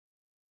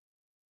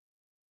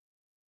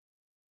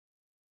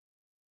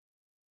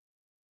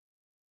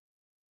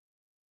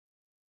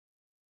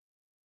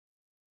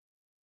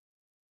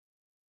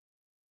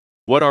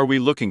What are we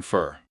looking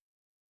for?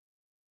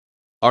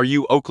 Are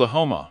you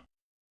Oklahoma?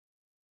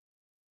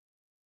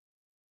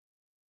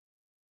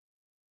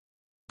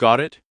 Got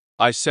it?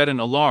 I set an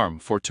alarm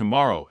for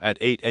tomorrow at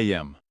 8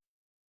 a.m.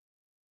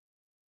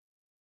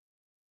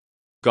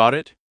 Got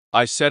it?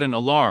 I set an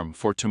alarm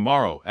for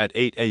tomorrow at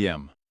 8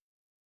 a.m.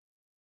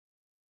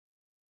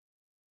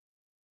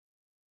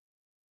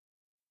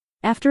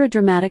 After a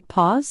dramatic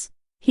pause,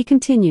 he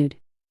continued.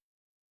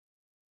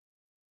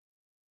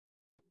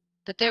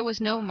 That there was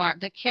no mark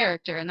the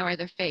character nor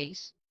their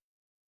face.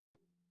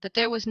 That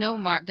there was no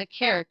mark the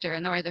character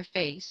nor their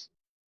face.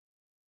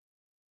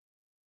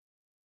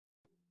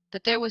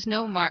 That there was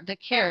no mark the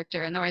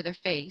character nor their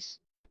face.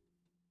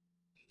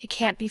 It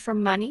can't be for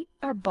money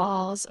or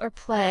balls or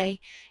play,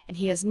 and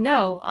he has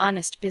no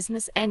honest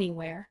business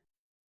anywhere.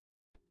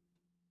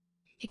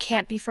 It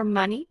can't be for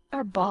money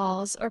or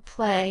balls or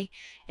play,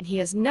 and he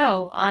has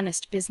no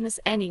honest business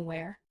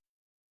anywhere.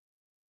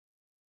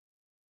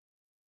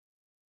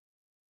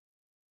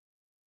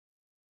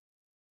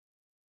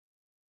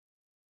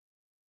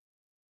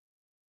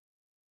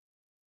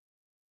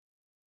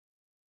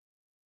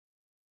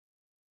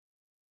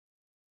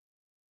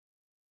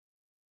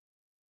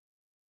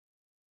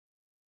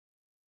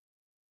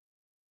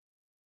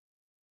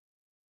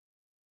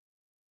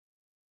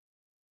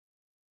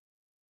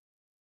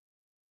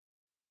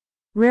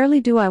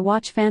 Rarely do I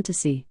watch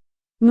fantasy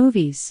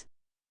movies.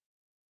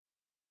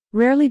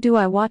 Rarely do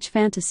I watch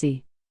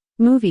fantasy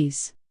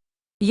movies.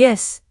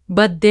 Yes,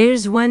 but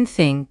there's one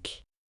thing.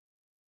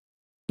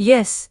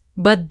 Yes,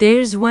 but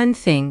there's one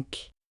thing.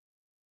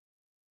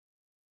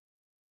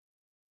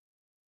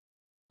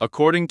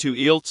 According to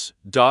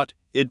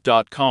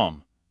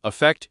IELTS.id.com,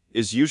 affect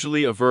is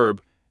usually a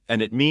verb,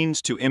 and it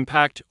means to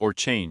impact or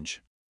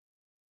change.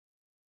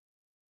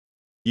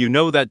 You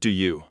know that, do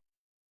you?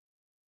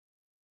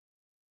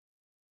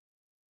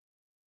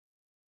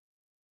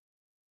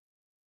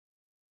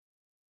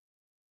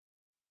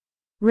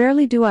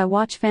 Rarely do I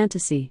watch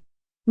fantasy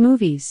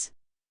movies.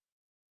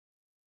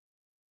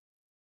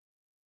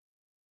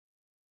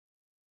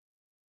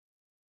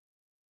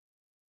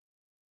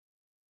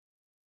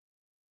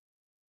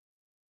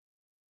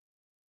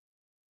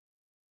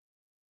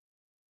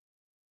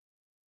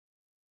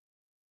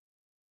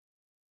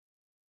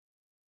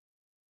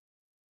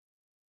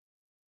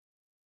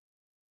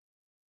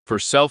 For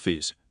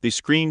selfies, the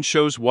screen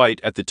shows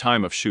white at the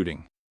time of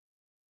shooting.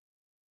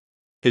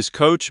 His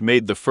coach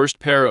made the first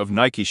pair of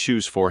Nike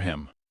shoes for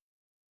him.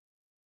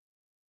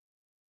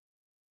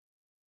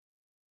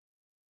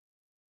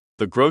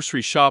 The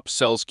grocery shop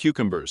sells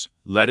cucumbers,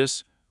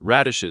 lettuce,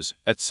 radishes,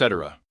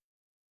 etc.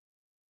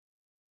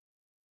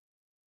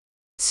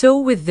 So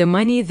with the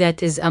money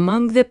that is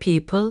among the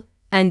people,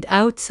 and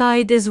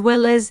outside as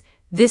well as,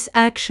 this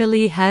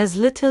actually has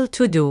little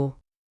to do.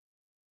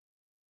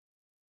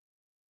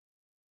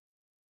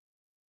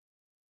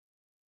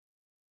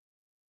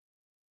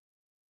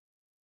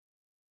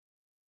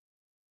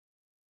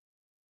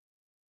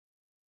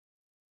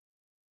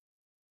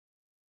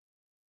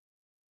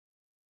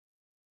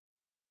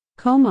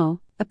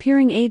 Como,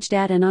 appearing aged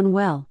at and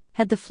unwell,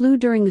 had the flu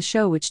during the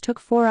show which took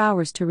 4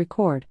 hours to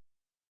record.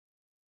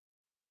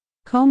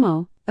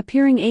 Como,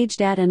 appearing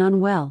aged at and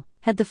unwell,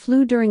 had the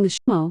flu during the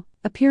show.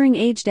 Appearing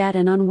aged at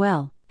and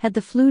unwell, had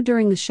the flu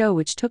during the show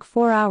which took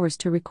 4 hours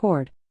to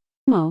record.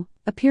 Como,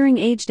 appearing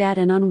aged at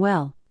and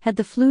unwell, had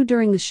the flu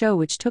during the show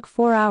which took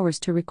 4 hours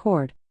to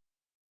record.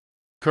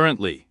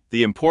 Currently,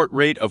 the import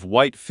rate of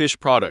white fish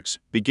products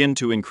begin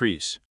to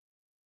increase.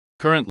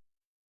 Currently,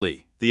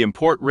 the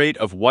import rate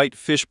of white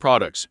fish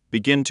products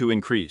begin to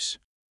increase.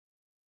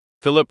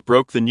 Philip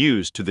broke the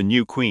news to the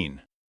new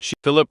queen.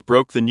 Philip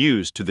broke the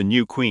news to the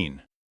new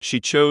queen. She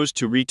chose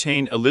to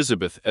retain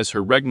Elizabeth as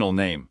her regnal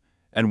name,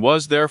 and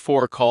was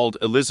therefore called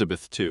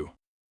Elizabeth II.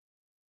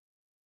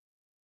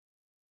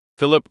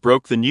 Philip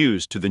broke the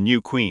news to the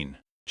new queen.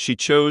 She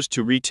chose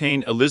to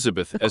retain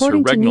Elizabeth as her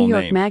regnal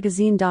name.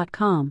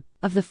 Magazine.com,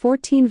 of the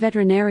 14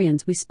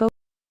 veterinarians we spoke.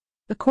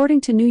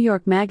 According to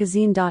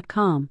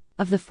NewYorkMagazine.com,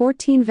 of the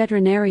 14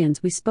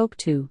 veterinarians we spoke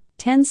to,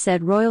 10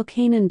 said Royal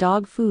Canin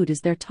dog food is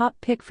their top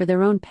pick for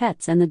their own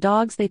pets and the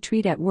dogs they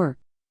treat at work.